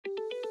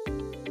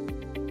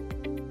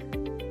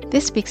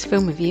This week's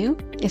film review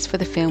is for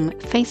the film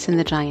Facing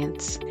the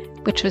Giants,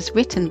 which was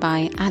written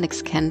by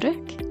Alex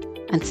Kendrick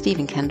and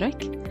Stephen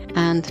Kendrick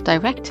and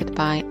directed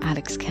by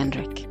Alex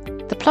Kendrick.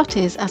 The plot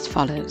is as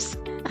follows.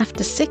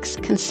 After 6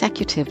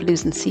 consecutive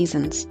losing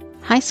seasons,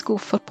 high school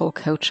football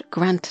coach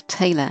Grant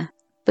Taylor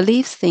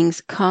believes things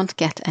can't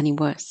get any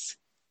worse.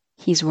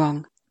 He's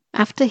wrong.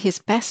 After his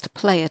best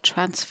player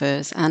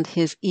transfers and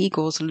his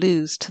Eagles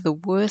lose to the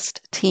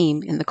worst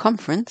team in the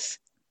conference,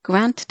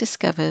 Grant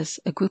discovers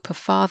a group of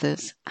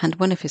fathers and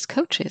one of his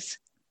coaches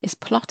is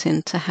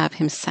plotting to have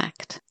him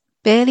sacked.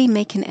 Barely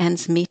making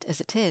ends meet as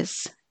it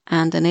is,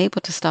 and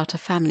unable to start a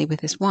family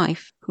with his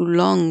wife, who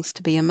longs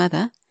to be a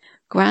mother,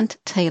 Grant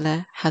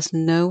Taylor has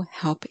no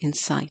help in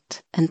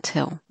sight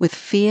until, with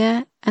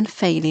fear and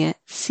failure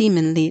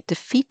seemingly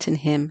defeating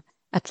him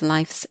at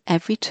life's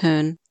every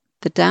turn,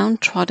 the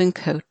downtrodden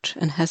coach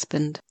and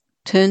husband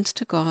turns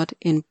to God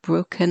in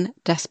broken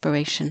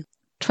desperation.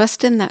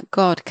 Trusting that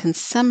God can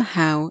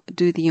somehow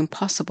do the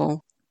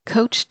impossible,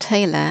 Coach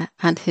Taylor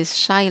and his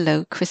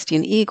Shiloh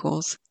Christian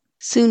Eagles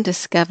soon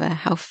discover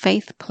how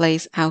faith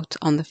plays out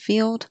on the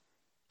field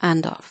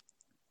and off.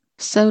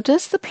 So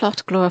does the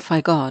plot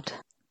glorify God?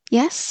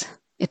 Yes,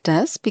 it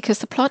does, because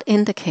the plot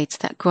indicates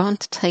that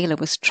Grant Taylor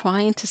was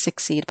trying to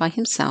succeed by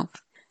himself,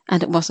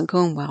 and it wasn't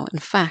going well. In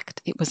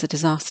fact, it was a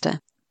disaster.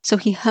 So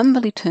he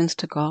humbly turns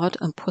to God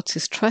and puts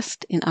his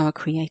trust in our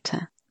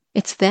Creator.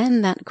 It's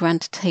then that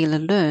Grant Taylor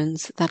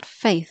learns that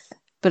faith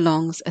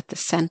belongs at the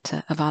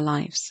center of our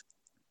lives.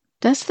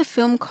 Does the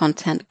film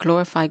content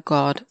glorify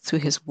God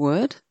through His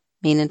Word?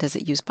 Meaning, does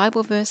it use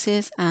Bible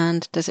verses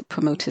and does it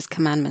promote His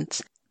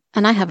commandments?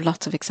 And I have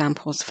lots of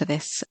examples for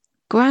this.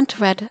 Grant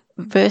read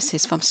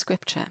verses from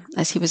Scripture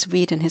as he was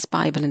reading his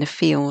Bible in a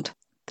field.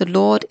 The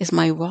Lord is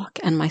my rock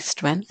and my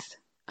strength.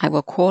 I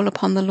will call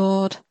upon the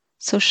Lord,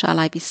 so shall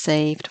I be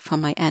saved from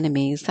my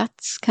enemies.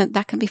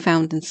 That can be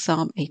found in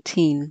Psalm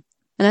 18.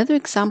 Another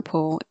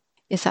example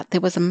is that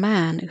there was a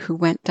man who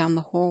went down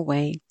the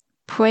hallway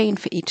praying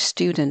for each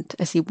student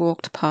as he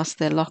walked past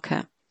their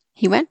locker.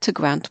 He went to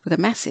Grant with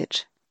a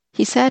message.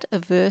 He said a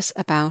verse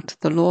about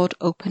the Lord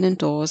opening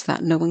doors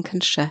that no one can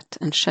shut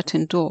and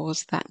shutting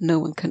doors that no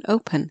one can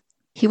open.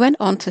 He went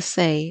on to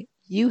say,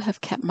 "You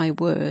have kept my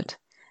word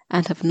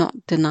and have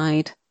not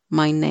denied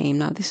my name."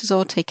 Now, this is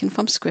all taken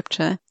from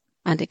Scripture,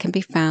 and it can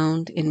be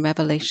found in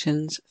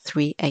Revelations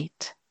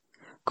 3:8.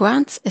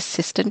 Grant's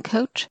assistant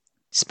coach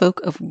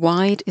spoke of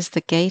wide is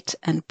the gate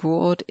and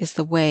broad is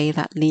the way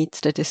that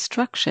leads to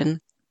destruction,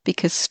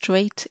 because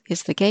straight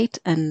is the gate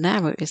and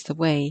narrow is the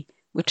way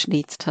which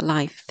leads to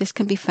life. This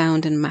can be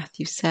found in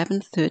Matthew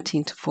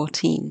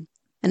 7:13-14.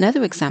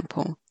 Another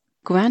example,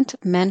 Grant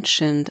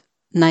mentioned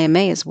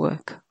Nehemiah's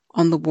work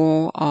on the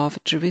wall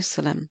of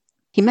Jerusalem.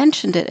 He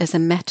mentioned it as a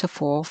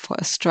metaphor for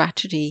a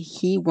strategy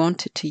he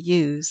wanted to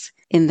use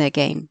in their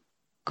game.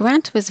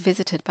 Grant was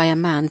visited by a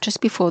man just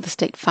before the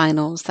state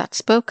finals that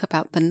spoke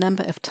about the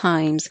number of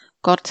times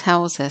God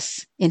tells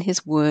us in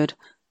His Word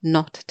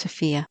not to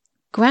fear.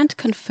 Grant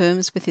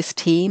confirms with his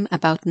team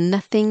about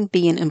nothing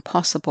being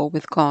impossible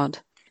with God.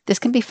 This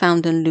can be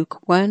found in Luke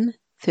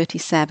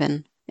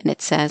 1:37, and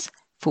it says,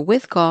 "For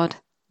with God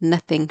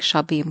nothing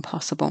shall be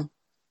impossible."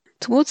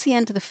 Towards the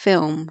end of the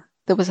film,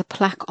 there was a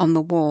plaque on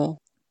the wall.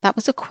 That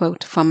was a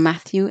quote from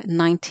Matthew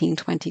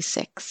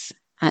 19:26,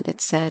 and it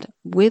said,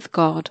 "With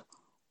God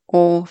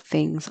all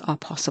things are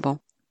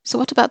possible." So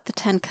what about the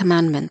 10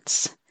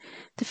 Commandments?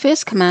 The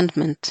first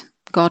commandment,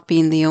 God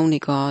being the only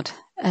God,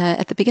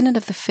 at the beginning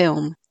of the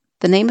film,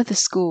 the name of the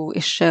school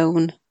is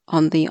shown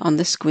on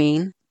the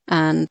screen,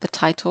 and the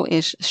title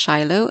is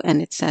Shiloh, and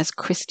it says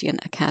Christian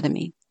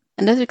Academy.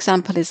 Another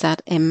example is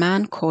that a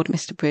man called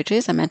Mr.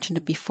 Bridges, I mentioned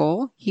it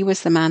before, he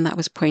was the man that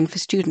was praying for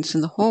students in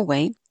the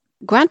hallway.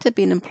 Grant had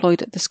been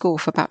employed at the school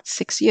for about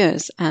 6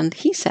 years, and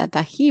he said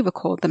that he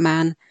recalled the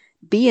man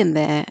being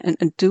there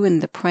and doing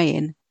the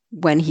praying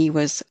when he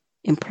was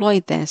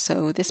employed there.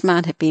 So this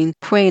man had been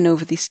praying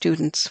over these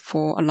students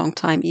for a long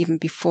time, even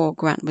before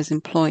Grant was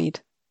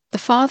employed. The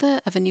father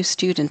of a new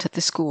student at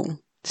the school,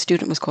 the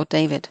student was called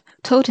David,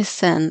 told his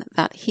son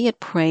that he had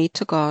prayed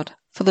to God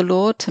for the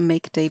Lord to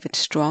make David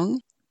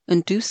strong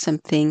and do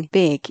something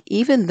big,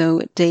 even though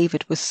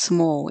David was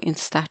small in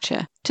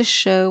stature, to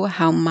show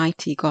how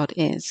mighty God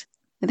is.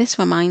 This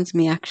reminds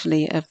me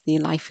actually of the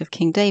life of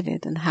King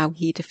David and how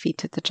he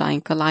defeated the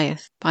giant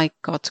Goliath by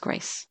God's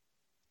grace.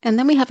 And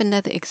then we have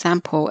another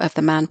example of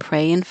the man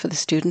praying for the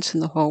students in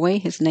the hallway.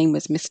 His name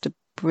was Mr.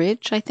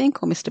 Bridge, I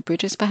think, or Mr.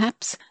 Bridges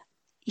perhaps.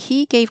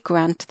 He gave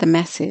Grant the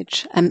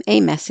message,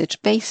 a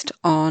message based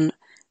on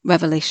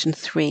Revelation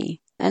 3.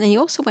 And he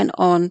also went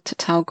on to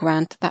tell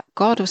Grant that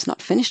God was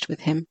not finished with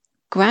him.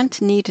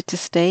 Grant needed to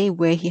stay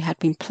where he had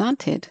been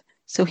planted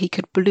so he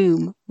could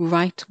bloom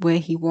right where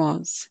he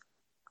was.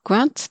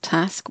 Grant's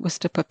task was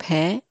to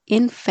prepare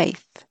in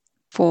faith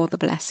for the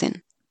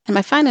blessing. And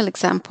my final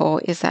example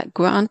is that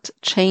Grant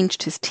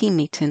changed his team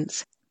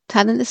meetings,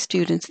 telling the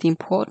students the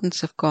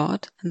importance of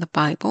God and the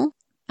Bible,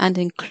 and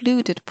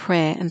included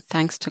prayer and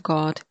thanks to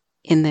God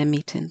in their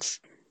meetings.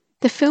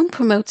 The film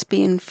promotes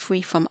being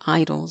free from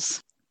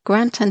idols.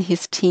 Grant and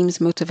his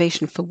team's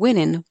motivation for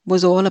winning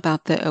was all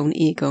about their own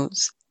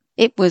egos.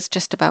 It was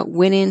just about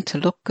winning to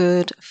look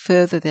good,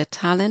 further their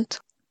talent,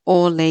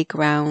 or lay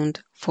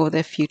ground for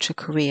their future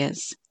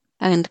careers.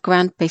 And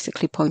Grant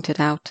basically pointed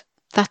out,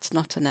 that's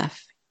not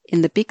enough.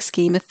 In the big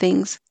scheme of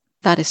things,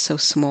 that is so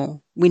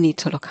small. We need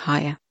to look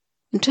higher.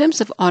 In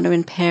terms of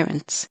honoring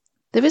parents,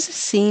 there is a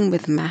scene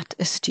with Matt,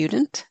 a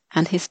student,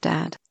 and his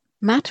dad.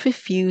 Matt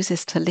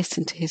refuses to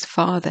listen to his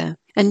father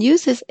and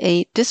uses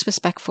a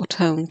disrespectful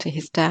tone to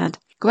his dad.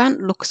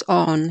 Grant looks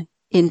on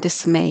in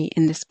dismay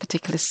in this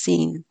particular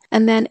scene.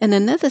 And then in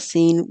another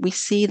scene, we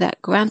see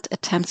that Grant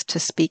attempts to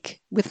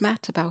speak with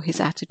Matt about his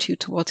attitude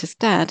towards his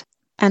dad,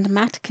 and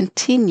Matt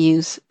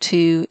continues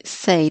to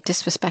say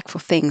disrespectful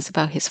things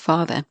about his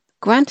father.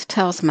 Grant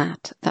tells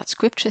Matt that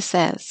Scripture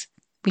says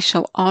we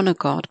shall honor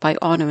God by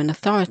honoring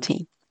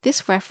authority.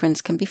 This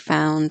reference can be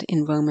found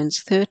in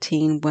Romans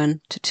 13,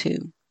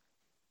 1-2.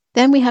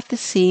 Then we have the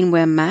scene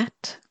where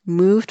Matt,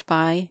 moved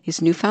by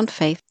his newfound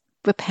faith,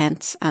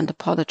 repents and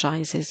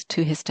apologizes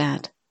to his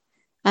dad.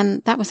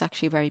 And that was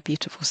actually a very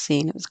beautiful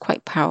scene. It was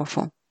quite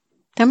powerful.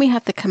 Then we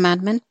have the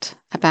commandment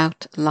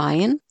about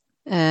lying,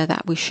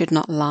 that we should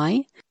not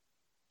lie.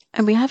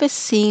 And we have a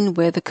scene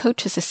where the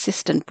coach's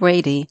assistant,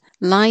 Brady,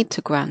 lied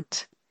to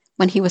Grant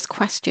when he was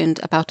questioned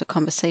about a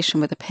conversation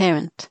with a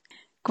parent.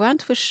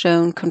 Grant was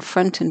shown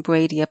confronting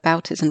Brady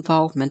about his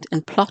involvement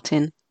in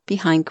plotting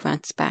behind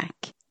Grant's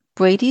back.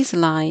 Brady's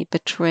lie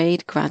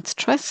betrayed Grant's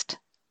trust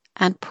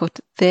and put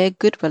their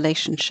good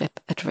relationship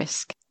at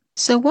risk.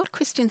 So what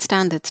Christian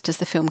standards does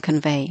the film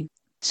convey?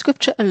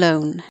 Scripture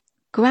alone.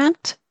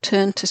 Grant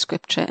turned to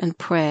Scripture and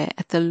prayer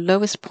at the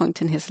lowest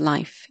point in his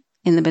life,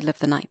 in the middle of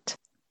the night.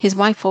 His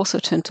wife also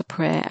turned to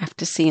prayer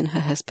after seeing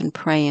her husband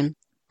praying.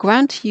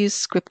 Grant used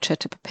Scripture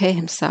to prepare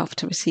himself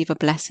to receive a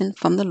blessing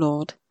from the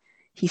Lord.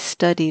 He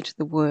studied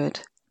the Word.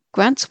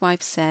 Grant's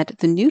wife said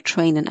the new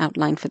training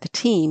outline for the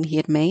team he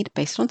had made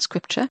based on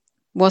Scripture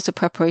was a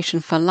preparation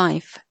for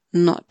life,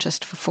 not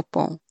just for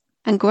football.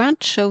 And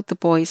Grant showed the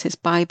boys his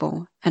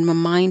Bible and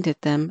reminded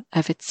them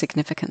of its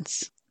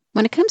significance.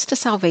 When it comes to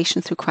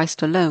salvation through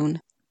Christ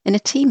alone, in a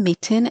team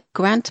meeting,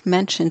 Grant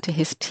mentioned to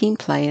his team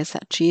players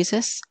that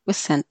Jesus was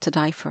sent to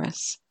die for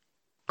us.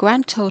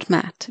 Grant told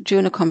Matt,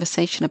 during a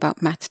conversation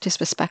about Matt's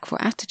disrespectful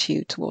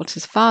attitude towards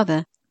his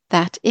father,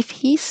 that if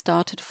he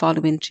started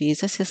following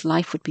Jesus, his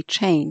life would be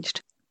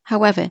changed.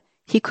 However,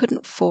 he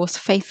couldn't force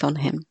faith on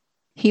him.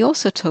 He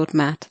also told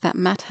Matt that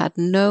Matt had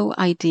no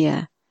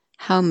idea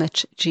how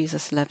much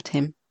Jesus loved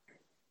him.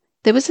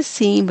 There was a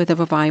scene with a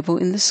revival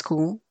in the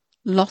school.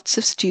 Lots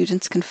of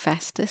students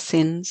confessed their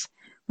sins,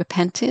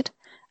 repented,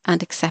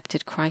 and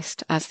accepted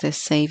Christ as their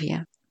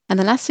Savior. And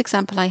the last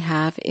example I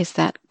have is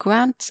that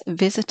Grant's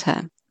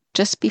visitor,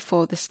 just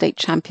before the state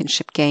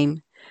championship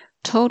game,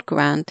 told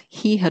Grant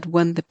he had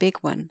won the big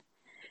one,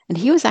 and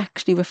he was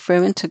actually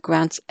referring to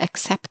Grant's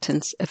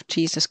acceptance of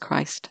Jesus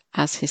Christ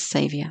as his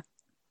Savior.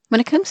 When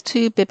it comes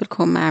to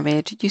biblical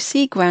marriage, you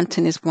see Grant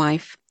and his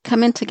wife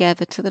coming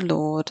together to the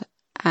Lord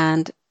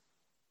and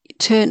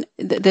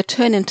they're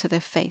turning to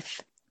their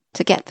faith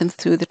to get them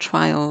through the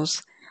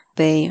trials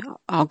they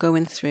are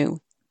going through.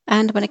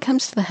 And when it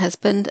comes to the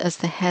husband as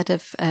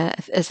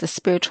the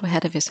spiritual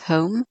head of his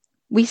home,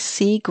 we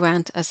see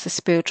Grant as the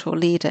spiritual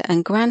leader.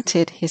 And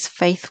granted, his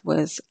faith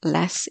was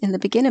less in the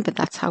beginning, but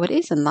that's how it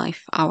is in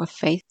life. Our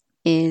faith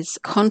is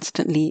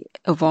constantly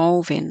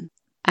evolving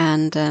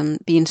and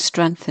being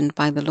strengthened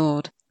by the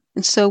Lord.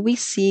 And so we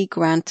see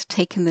Grant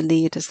taking the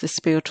lead as the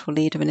spiritual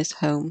leader in his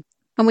home.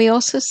 And we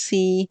also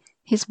see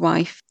his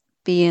wife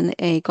being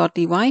a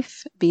godly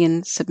wife,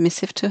 being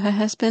submissive to her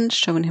husband,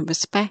 showing him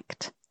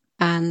respect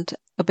and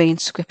obeying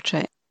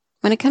Scripture.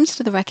 When it comes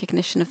to the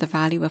recognition of the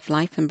value of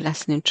life and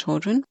blessing in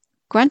children,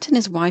 Grant and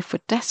his wife were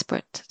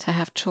desperate to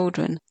have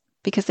children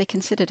because they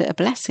considered it a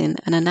blessing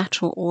and a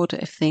natural order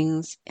of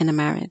things in a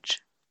marriage.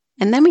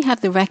 And then we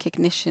have the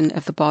recognition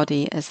of the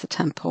body as the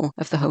temple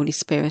of the Holy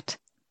Spirit.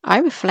 I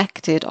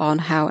reflected on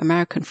how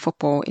American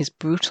football is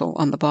brutal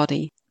on the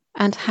body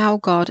and how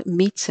God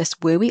meets us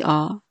where we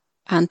are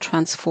and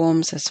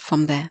transforms us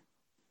from there.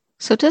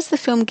 So does the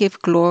film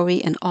give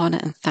glory and honor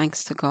and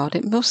thanks to God?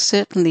 It most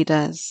certainly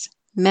does.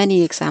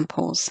 Many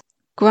examples.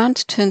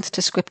 Grant turns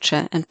to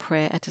Scripture and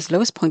prayer at his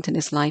lowest point in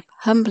his life,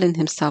 humbling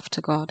himself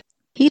to God.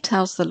 He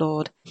tells the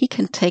Lord he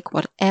can take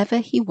whatever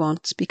he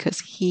wants because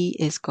he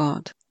is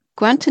God.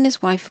 Grant and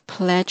his wife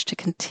pledged to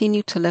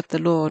continue to love the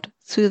Lord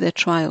through their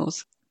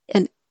trials,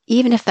 and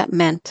even if that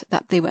meant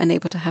that they were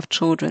unable to have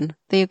children,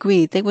 they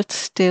agreed they would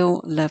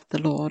still love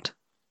the Lord.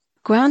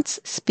 Grant's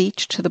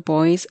speech to the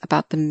boys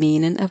about the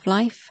meaning of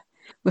life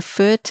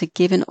referred to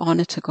giving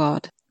honor to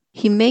God.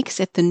 He makes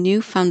it the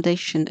new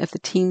foundation of the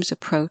team's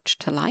approach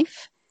to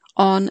life,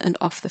 on and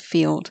off the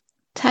field,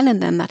 telling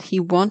them that he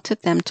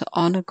wanted them to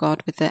honor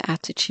God with their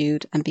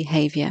attitude and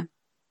behavior.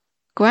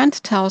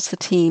 Grant tells the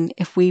team,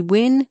 if we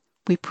win,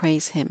 we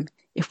praise him.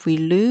 If we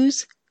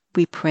lose,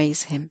 we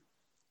praise him.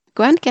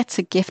 Grant gets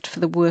a gift for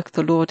the work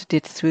the Lord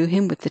did through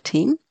him with the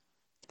team.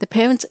 The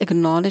parents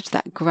acknowledged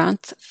that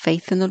Grant's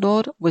faith in the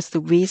Lord was the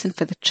reason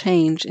for the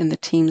change in the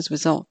team's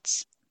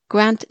results.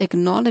 Grant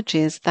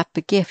acknowledges that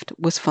the gift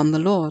was from the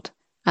Lord,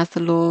 as the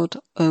Lord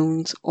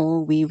owns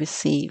all we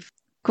receive.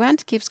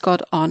 Grant gives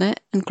God honor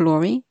and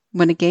glory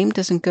when a game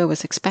doesn't go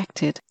as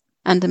expected,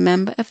 and a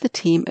member of the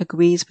team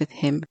agrees with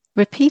him,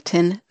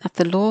 repeating that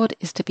the Lord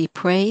is to be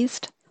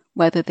praised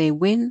whether they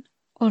win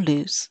or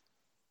lose.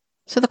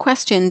 So the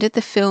question, did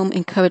the film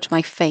encourage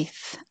my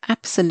faith?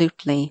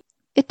 Absolutely.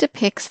 It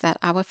depicts that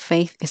our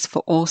faith is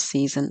for all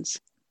seasons,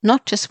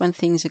 not just when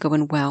things are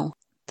going well.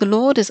 The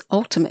Lord is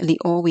ultimately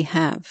all we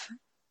have.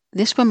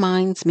 This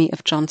reminds me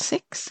of John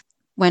 6,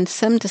 when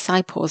some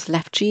disciples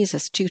left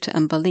Jesus due to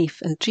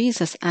unbelief, and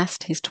Jesus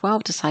asked his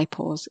 12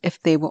 disciples if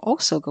they were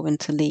also going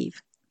to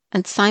leave.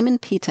 And Simon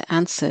Peter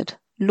answered,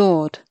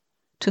 "Lord,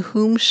 to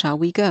whom shall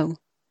we go?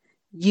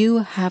 You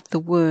have the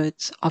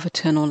words of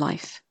eternal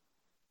life."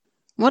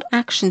 What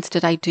actions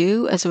did I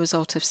do as a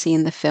result of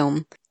seeing the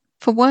film?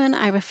 For one,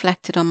 I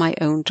reflected on my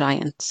own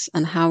giants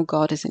and how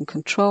God is in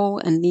control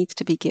and needs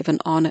to be given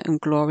honor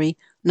and glory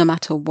no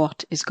matter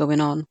what is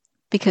going on,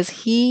 because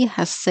he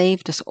has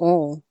saved us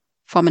all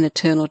from an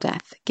eternal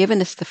death,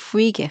 given us the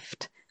free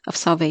gift of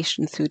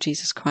salvation through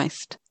Jesus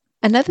Christ.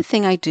 Another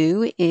thing I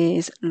do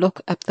is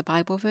look up the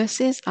Bible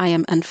verses I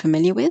am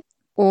unfamiliar with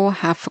or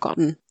have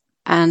forgotten,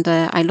 and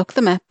I look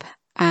them up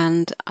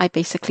and I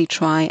basically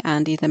try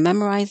and either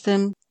memorize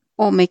them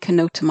or make a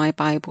note in my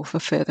Bible for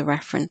further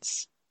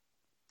reference.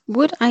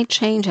 Would I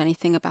change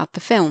anything about the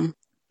film?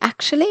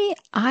 Actually,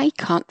 I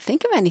can't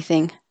think of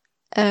anything.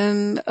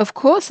 Of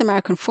course,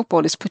 American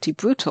football is pretty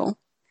brutal.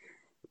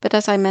 But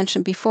as I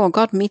mentioned before,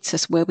 God meets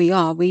us where we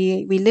are.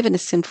 We live in a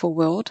sinful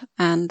world,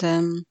 and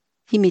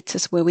he meets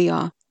us where we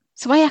are.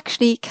 So I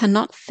actually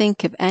cannot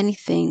think of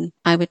anything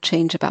I would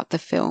change about the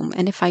film.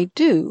 And if I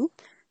do,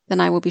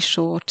 then I will be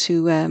sure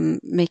to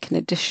make an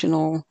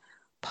additional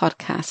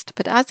podcast.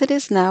 But as it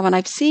is now, and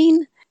I've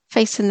seen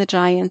Facing the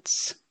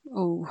Giants,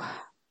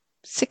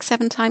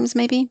 6-7 times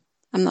maybe,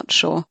 I'm not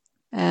sure.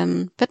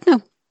 But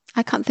no,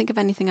 I can't think of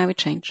anything I would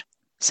change.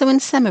 So in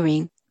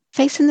summary,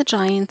 Facing the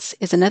Giants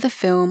is another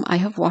film I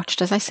have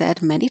watched, as I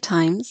said, many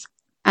times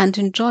and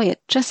enjoy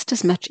it just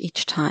as much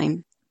each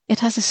time. It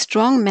has a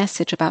strong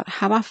message about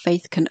how our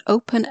faith can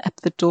open up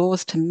the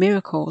doors to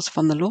miracles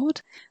from the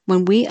Lord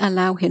when we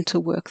allow him to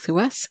work through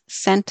us,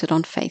 centered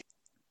on faith.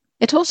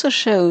 It also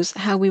shows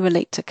how we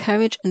relate to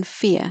courage and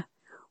fear,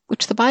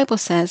 which the Bible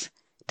says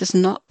does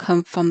not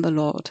come from the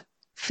Lord.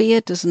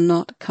 Fear does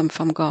not come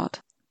from God.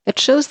 It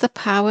shows the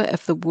power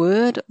of the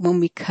Word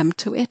when we come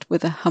to it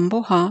with a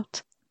humble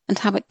heart and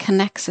how it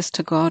connects us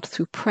to God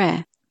through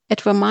prayer.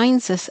 It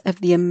reminds us of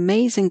the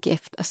amazing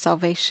gift of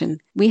salvation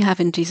we have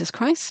in Jesus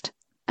Christ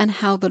and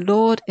how the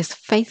Lord is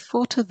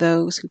faithful to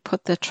those who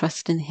put their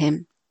trust in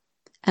him.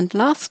 And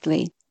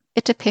lastly,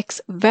 it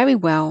depicts very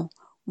well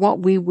what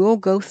we will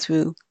go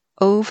through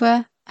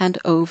over and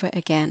over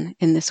again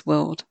in this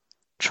world,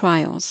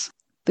 trials.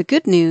 The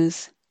good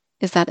news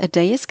is that a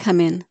day is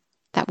coming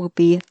that will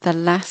be the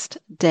last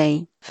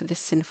day for this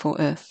sinful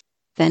earth.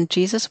 Then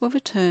Jesus will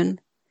return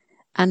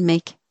and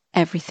make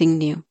everything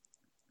new.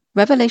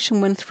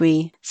 Revelation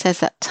 1:3 says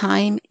that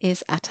time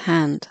is at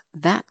hand.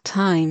 That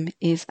time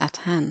is at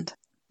hand.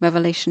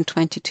 Revelation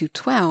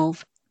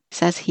 22:12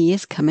 says he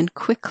is coming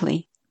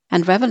quickly.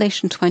 And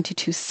Revelation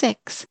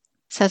 22:6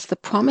 says the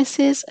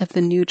promises of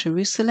the New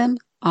Jerusalem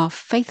are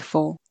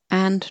faithful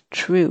and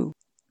true.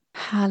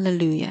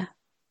 Hallelujah.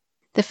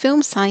 The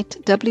film site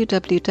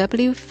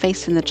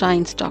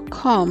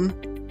www.facingthegiants.com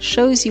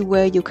shows you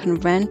where you can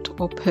rent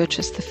or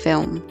purchase the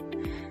film.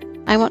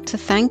 I want to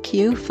thank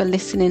you for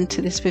listening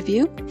to this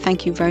review.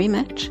 Thank you very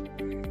much.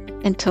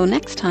 Until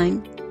next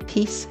time,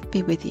 peace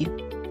be with you.